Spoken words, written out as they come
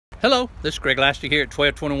Hello, this is Greg Laster here at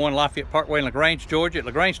 1221 Lafayette Parkway in LaGrange, Georgia at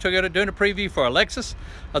LaGrange Toyota, doing a preview for Alexus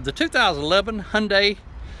of the 2011 Hyundai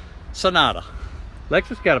Sonata.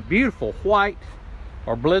 Alexus got a beautiful white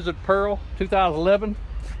or blizzard pearl 2011.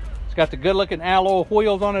 It's got the good looking alloy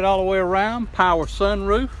wheels on it all the way around, power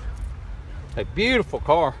sunroof. A beautiful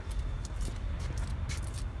car.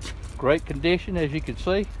 Great condition, as you can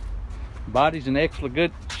see. Body's in excellent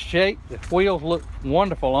good shape. The wheels look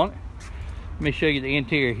wonderful on it. Let me show you the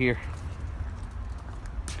interior here.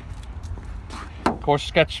 Of course,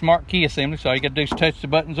 it's got the smart key assembly, so all you got to do is touch the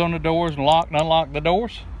buttons on the doors and lock and unlock the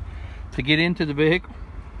doors to get into the vehicle.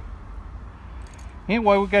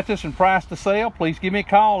 Anyway, we got this in price to sell. Please give me a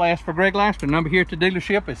call. Ask for Greg Laster. Number here at the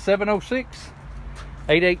dealership is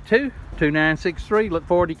 706-882-2963. Look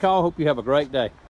forward to your call. Hope you have a great day.